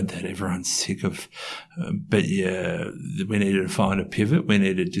word that everyone's sick of, but we needed to find a pivot. We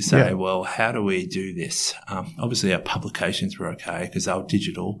needed to say, well, how do we do this? Obviously our publications were okay because they were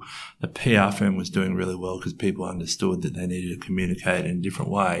digital. The PR firm was doing really well because people understood that they needed to communicate in a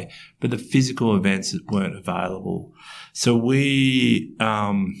different way, but the physical events weren't available. So we,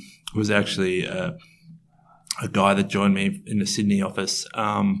 was actually, a guy that joined me in the Sydney office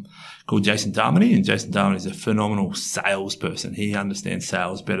called Jason Darmody, and Jason Darmody is a phenomenal salesperson. He understands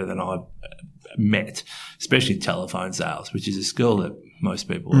sales better than I've met, especially telephone sales, which is a skill that most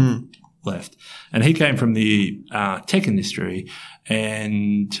people have left. And he came from the tech industry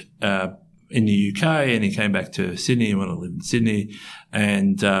and in the UK, and he came back to Sydney. He wanted to live in Sydney,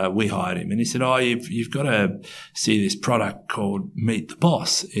 and we hired him. And he said, you've got to see this product called Meet the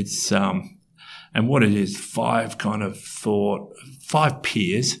Boss. It's and what it is, 5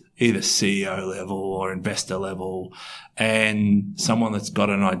 peers, either CEO level or investor level, and someone that's got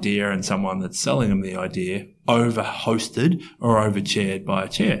an idea and someone that's selling them the idea, over-hosted or over-chaired by a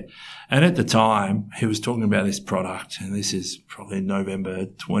chair. And at the time, he was talking about this product, and this is probably November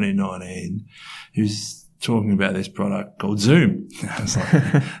 2019. He was talking about this product called Zoom. I was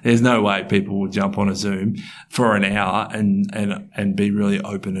like, there's no way people will jump on a Zoom for an hour and be really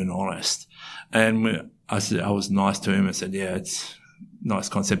open and honest. And I said, I was nice to him. I said, it's a nice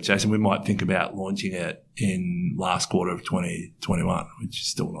concept, Jason. We might think about launching it in last quarter of 2021, which is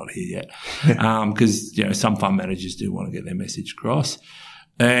still not here yet. Because, some fund managers do want to get their message across.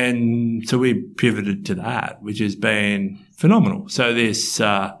 And so we pivoted to that, which has been phenomenal. So this,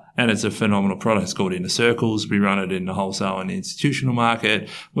 and it's a phenomenal product. It's called Inner Circles. We run it in the wholesale and the institutional market,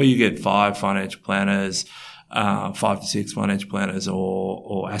 where you get 5 financial planners, 5 to 6 financial planners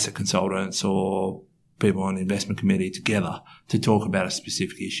or asset consultants or people on the investment committee together to talk about a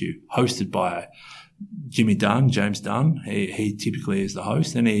specific issue, hosted by James Dunn, he typically is the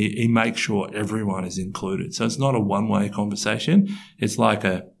host, and he makes sure everyone is included. So it's not a one-way conversation. It's like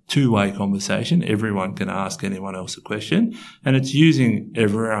a two-way conversation. Everyone can ask anyone else a question, and it's using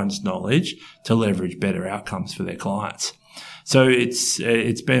everyone's knowledge to leverage better outcomes for their clients. So it's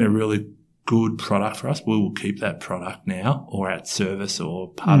been a really good product for us. We will keep that product now, or at service,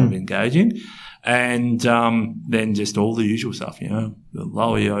 or part of engaging. And then just all the usual stuff,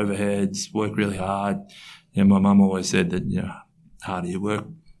 lower your overheads, work really hard. My mum always said that, harder you work,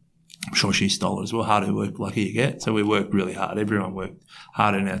 I'm sure she stole it as well, harder you work, luckier you get. So we work really hard. Everyone worked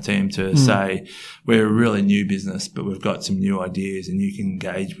hard in our team to say we're a really new business, but we've got some new ideas and you can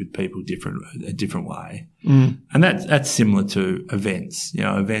engage with people a different way. And that's similar to events.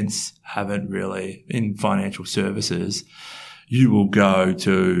 Events haven't really, in financial services, you will go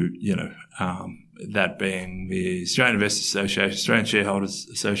to, that being the Australian Investors Association, Australian Shareholders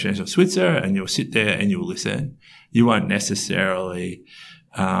Association of Switzerland, and you'll sit there and you'll listen. You won't necessarily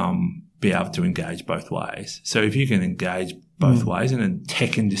be able to engage both ways. So if you can engage both ways, and the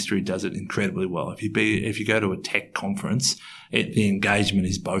tech industry does it incredibly well. If you go to a tech conference, the engagement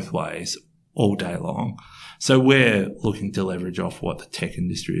is both ways all day long. So we're looking to leverage off what the tech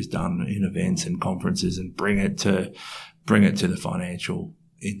industry has done in events and conferences and bring it to the financial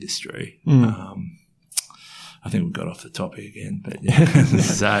industry. I think we got off the topic again, but yeah.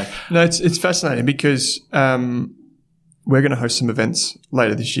 So no, it's fascinating because we're going to host some events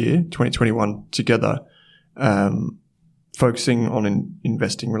later this year, 2021, together, focusing on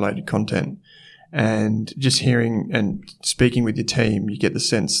investing related content. And just hearing and speaking with your team, you get the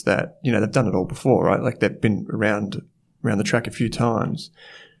sense that, they've done it all before, right? Like they've been around the track a few times.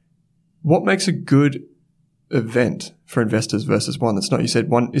 What makes a good event for investors versus one that's not? You said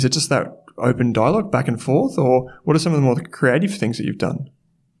one, is it just that open dialogue back and forth, or what are some of the more creative things that you've done?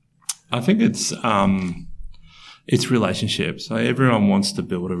 I think it's relationships. So everyone wants to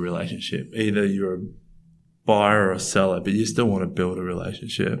build a relationship. Either you're a buyer or a seller, but you still want to build a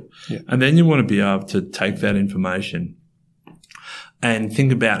relationship. Yeah. And then you want to be able to take that information and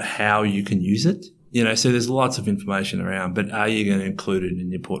think about how you can use it. So there's lots of information around, but are you going to include it in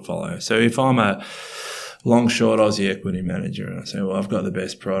your portfolio? So if I'm a long short Aussie equity manager and I say, well, I've got the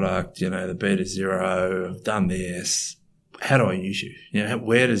best product, the beta zero, I've done this, how do I use you?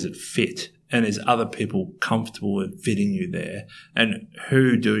 Where does it fit? And is other people comfortable with fitting you there? And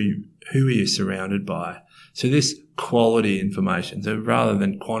who are you surrounded by? So this quality information, so rather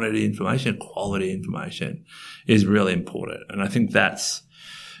than quantity information, quality information is really important. And I think that's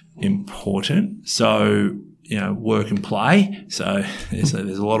important. So, work and play. So there's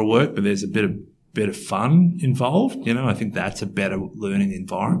a lot of work, but there's a bit of fun involved. I think that's a better learning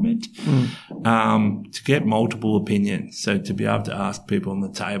environment. To get multiple opinions. So to be able to ask people on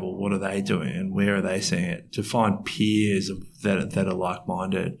the table, what are they doing and where are they seeing it? To find peers that are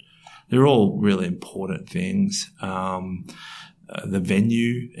like-minded. They're all really important things. The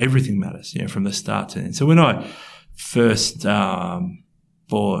venue, everything matters, from the start to end. So when I first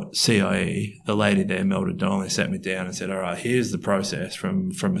bought CIE, the lady there, Melda Donnelly, sat me down and said, all right, here's the process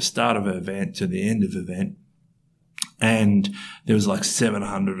from the start of an event to the end of the event. And there was like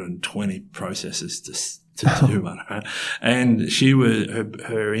 720 processes to do one, right? And she was,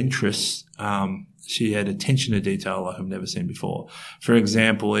 her interests, she had attention to detail like I've never seen before. For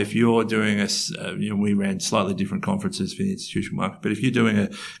example, if you're doing we ran slightly different conferences for the institutional market, but if you're doing a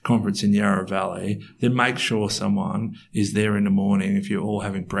conference in Yarra Valley, then make sure someone is there in the morning if you're all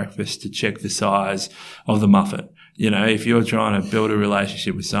having breakfast to check the size of the muffin. If you're trying to build a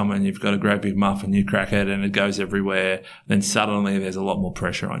relationship with someone, you've got a great big muffin, you crack it and it goes everywhere, then suddenly there's a lot more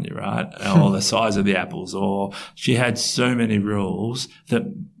pressure on you, right? Or the size of the apples. Or she had so many rules,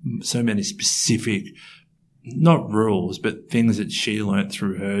 so many specific, not rules, but things that she learnt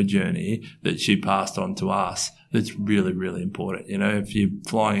through her journey that she passed on to us. That's really, really important. If you're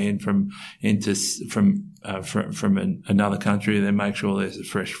flying in from another country, then make sure there's a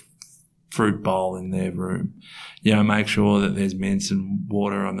fresh fruit bowl in their room. Make sure that there's mints and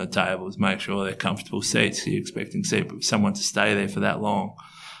water on the tables. Make sure they're comfortable seats. You're expecting someone to stay there for that long.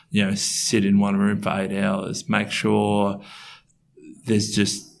 Sit in one room for 8 hours. Make sure there's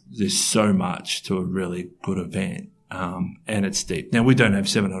so much to a really good event. And it's deep. Now, we don't have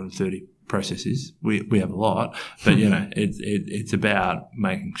 730 processes. We have a lot, but it's about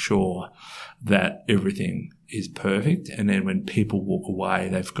making sure that everything is perfect. And then when people walk away,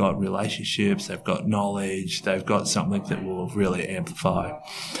 they've got relationships, they've got knowledge, they've got something that will really amplify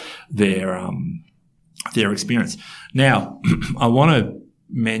their experience. Now, I want to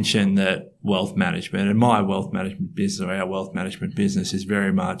mention that wealth management and my wealth management business or our wealth management business is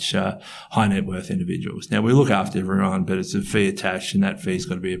very much high net worth individuals. Now, we look after everyone, but it's a fee attached and that fee's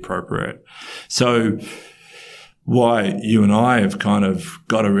got to be appropriate. So why you and I have kind of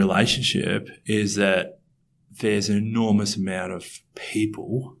got a relationship is that there's an enormous amount of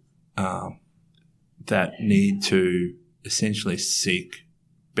people that need to essentially seek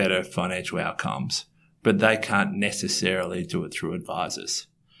better financial outcomes, but they can't necessarily do it through advisors.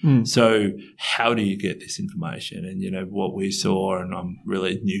 So how do you get this information? And, what we saw, and I'm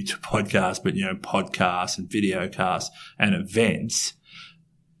really new to podcasts, but, podcasts and video casts and events,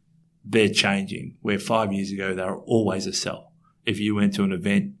 they're changing. Where 5 years ago, they were always a sell. If you went to an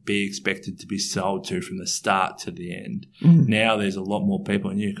event, be expected to be sold to from the start to the end. Now there's a lot more people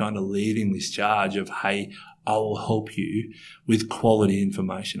and you're kind of leading this charge of, hey, I will help you with quality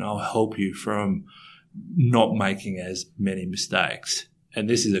information. I'll help you from not making as many mistakes. And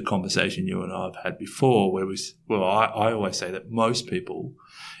this is a conversation you and I have had before where I always say that most people,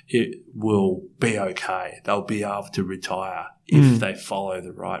 it will be okay. They'll be able to retire if they follow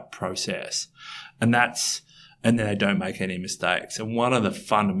the right process. And then they don't make any mistakes. And one of the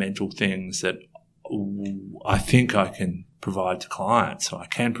fundamental things that I think I can provide to clients, or I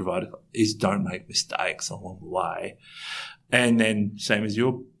can provide, is don't make mistakes along the way. And then same as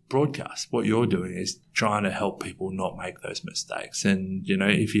your broadcast, what you're doing is trying to help people not make those mistakes. And,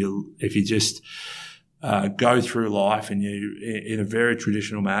 if you just go through life and you, in a very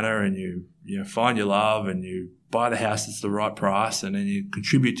traditional manner, and you find your love and you buy the house that's the right price, and then you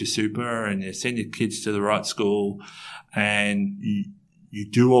contribute to super and you send your kids to the right school and you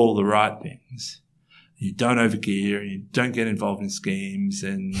do all the right things. You don't overgear, you don't get involved in schemes,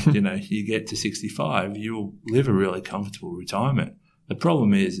 and, you get to 65, you'll live a really comfortable retirement. The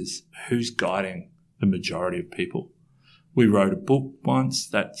problem is who's guiding the majority of people. We wrote a book once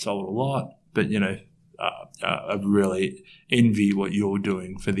that sold a lot, but, I really envy what you're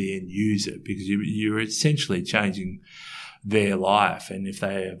doing for the end user, because you're essentially changing their life. And if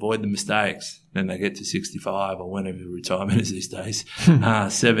they avoid the mistakes, then they get to 65 or whenever retirement is these days,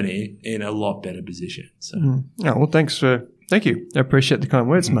 70, in a lot better position. So, Oh, well, thank you. I appreciate the kind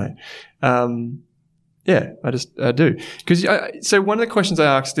words, mate. Yeah, I do. Because so one of the questions I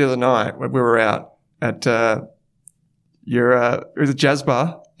asked the other night when we were out at it was a jazz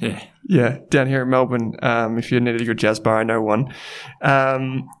bar. Yeah, down here in Melbourne. If you needed a good jazz bar, I know one.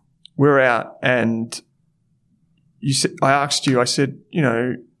 We were out, and I asked you. I said,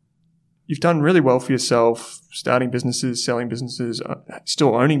 you've done really well for yourself, starting businesses, selling businesses,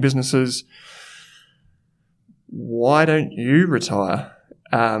 still owning businesses. Why don't you retire?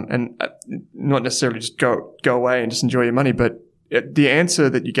 And not necessarily just go away and just enjoy your money, but the answer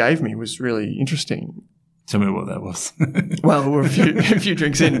that you gave me was really interesting. Tell me what that was. Well, we're a few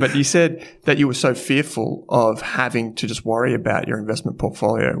drinks in, but you said that you were so fearful of having to just worry about your investment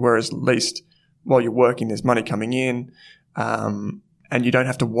portfolio, whereas at least while you're working, there's money coming in, and you don't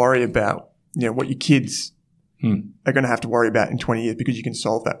have to worry about what your kids are going to have to worry about in 20 years because you can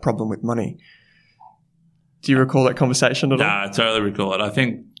solve that problem with money. Do you recall that conversation at all? No, I totally recall it. I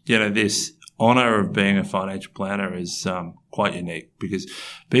think, this honour of being a financial planner is quite unique, because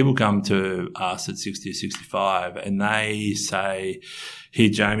people come to us at 60 or 65 and they say, here,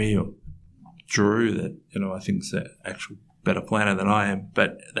 Jamie or Drew, that, I think is an actual better planner than I am,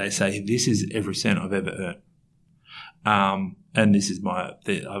 but they say, this is every cent I've ever earned. And this is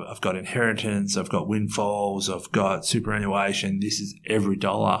I've got inheritance, I've got windfalls, I've got superannuation. This is every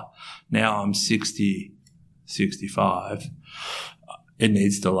dollar. Now I'm 60, 65. It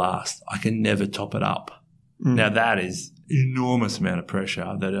needs to last. I can never top it up. Now that is enormous amount of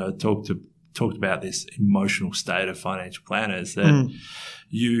pressure that I talked about, this emotional state of financial planners that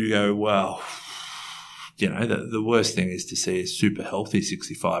you go, well, the worst thing is to see a super healthy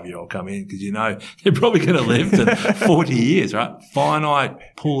 65-year-old come in, because they're probably going to live to 40 years, right?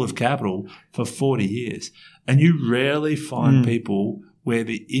 Finite pool of capital for 40 years. And you rarely find people where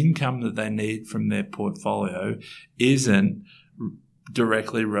the income that they need from their portfolio isn't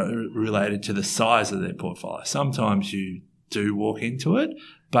directly related to the size of their portfolio. Sometimes you do walk into it,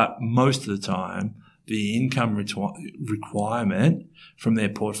 but most of the time the income requirement from their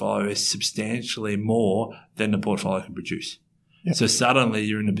portfolio is substantially more than the portfolio can produce. Yep. So suddenly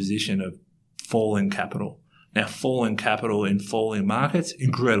you're in a position of falling capital. Now, falling capital in falling markets,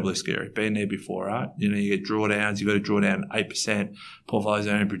 incredibly scary. Been there before, right? You get drawdowns. You've got to draw down 8%. Portfolio's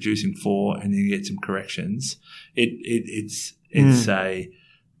only producing 4%, and then you get some corrections. It's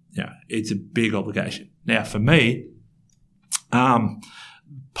a big obligation. Now, for me,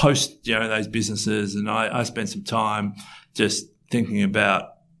 post those businesses, and I spent some time just thinking about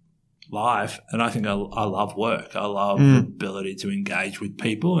life, and I think I love work. I love the ability to engage with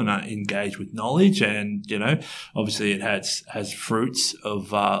people and engage with knowledge, and obviously it has fruits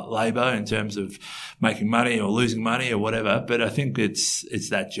of labour in terms of making money or losing money or whatever. But I think it's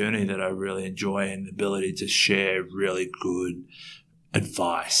that journey that I really enjoy, and the ability to share really good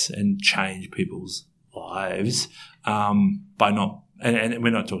advice and change people's lives by not. And we're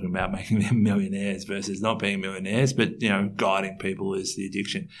not talking about making them millionaires versus not being millionaires, but, guiding people is the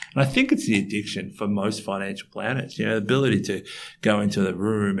addiction. And I think it's the addiction for most financial planners. The ability to go into the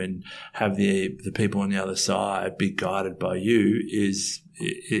room and have the people on the other side be guided by you is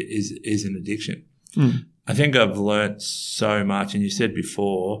an addiction. I think I've learnt so much, and you said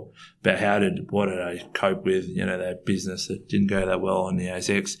before about what did I cope with, that business that didn't go that well on the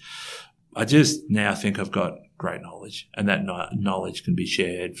ASX. I just now think I've got great knowledge, and that knowledge can be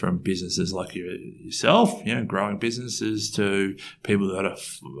shared from businesses like yourself, growing businesses, to people who got a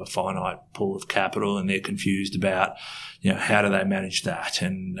finite pool of capital and they're confused about, how do they manage that,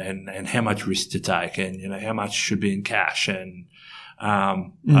 and how much risk to take, and, how much should be in cash. And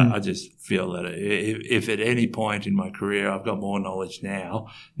I just feel that if at any point in my career I've got more knowledge now,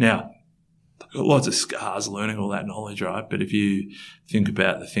 lots of scars learning all that knowledge, right? But if you think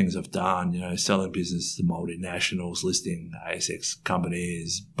about the things I've done, selling business to multinationals, listing ASX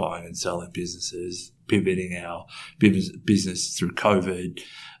companies, buying and selling businesses, pivoting our business through COVID,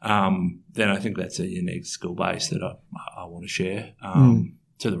 then I think that's a unique skill base that I want to share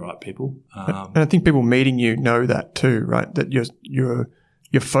to the right people. And I think people meeting you know that too, right? That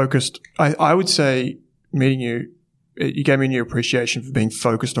you're focused. I would say meeting you, you gave me a new appreciation for being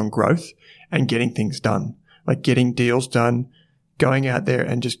focused on growth and getting things done, like getting deals done, going out there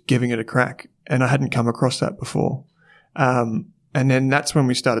and just giving it a crack. And I hadn't come across that before. And then that's when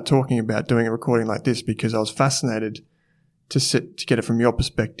we started talking about doing a recording like this, because I was fascinated to get it from your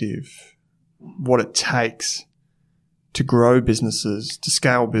perspective, what it takes to grow businesses, to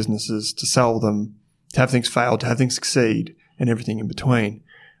scale businesses, to sell them, to have things fail, to have things succeed, and everything in between.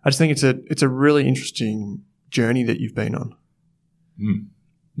 I just think it's a really interesting journey that you've been on.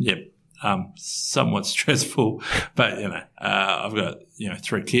 Yep. Somewhat stressful, but I've got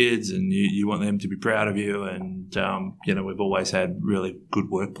 3 kids, and you want them to be proud of you, and we've always had really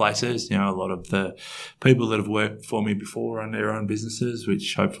good workplaces. A lot of the people that have worked for me before own their own businesses,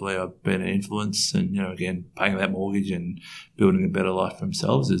 which hopefully I've been an influence, and again, paying that mortgage and building a better life for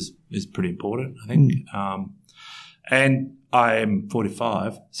themselves is pretty important, I think. And I am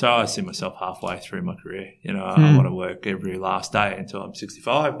 45, so I see myself halfway through my career. I want to work every last day until I'm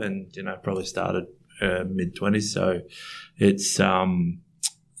 65, and probably started mid-20s. So it's I'll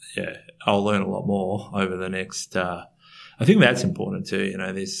learn a lot more over the next. I think that's important too.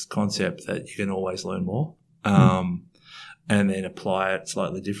 This concept that you can always learn more, and then apply it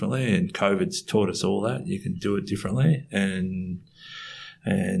slightly differently. And COVID's taught us all that you can do it differently, and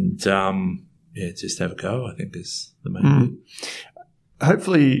just have a go, I think, is the main bit.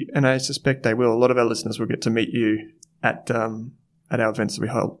 Hopefully, and I suspect they will, a lot of our listeners will get to meet you at our events that we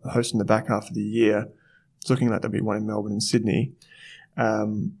host in the back half of the year. It's looking like there'll be one in Melbourne and Sydney.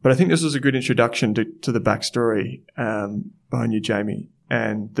 But I think this was a good introduction to the backstory behind you, Jamie,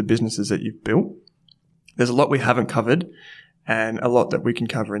 and the businesses that you've built. There's a lot we haven't covered, and a lot that we can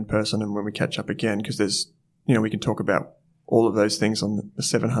cover in person and when we catch up again, because there's, we can talk about all of those things on the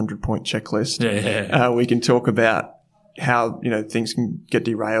 700-point checklist. We can talk about how, things can get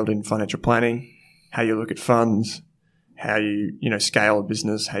derailed in financial planning, how you look at funds, how you, scale a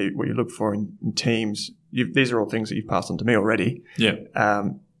business, what you look for in teams. These are all things that you've passed on to me already.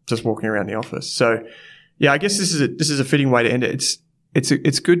 Just walking around the office. So, I guess this is a fitting way to end it.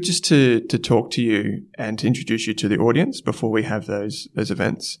 It's good just to talk to you and to introduce you to the audience before we have those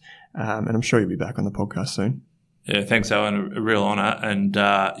events. And I'm sure you'll be back on the podcast soon. Yeah, thanks, Owen. A real honour. And,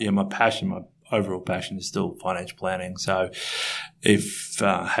 my overall passion is still financial planning. So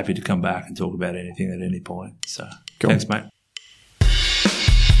happy to come back and talk about anything at any point. So cool. Thanks, mate.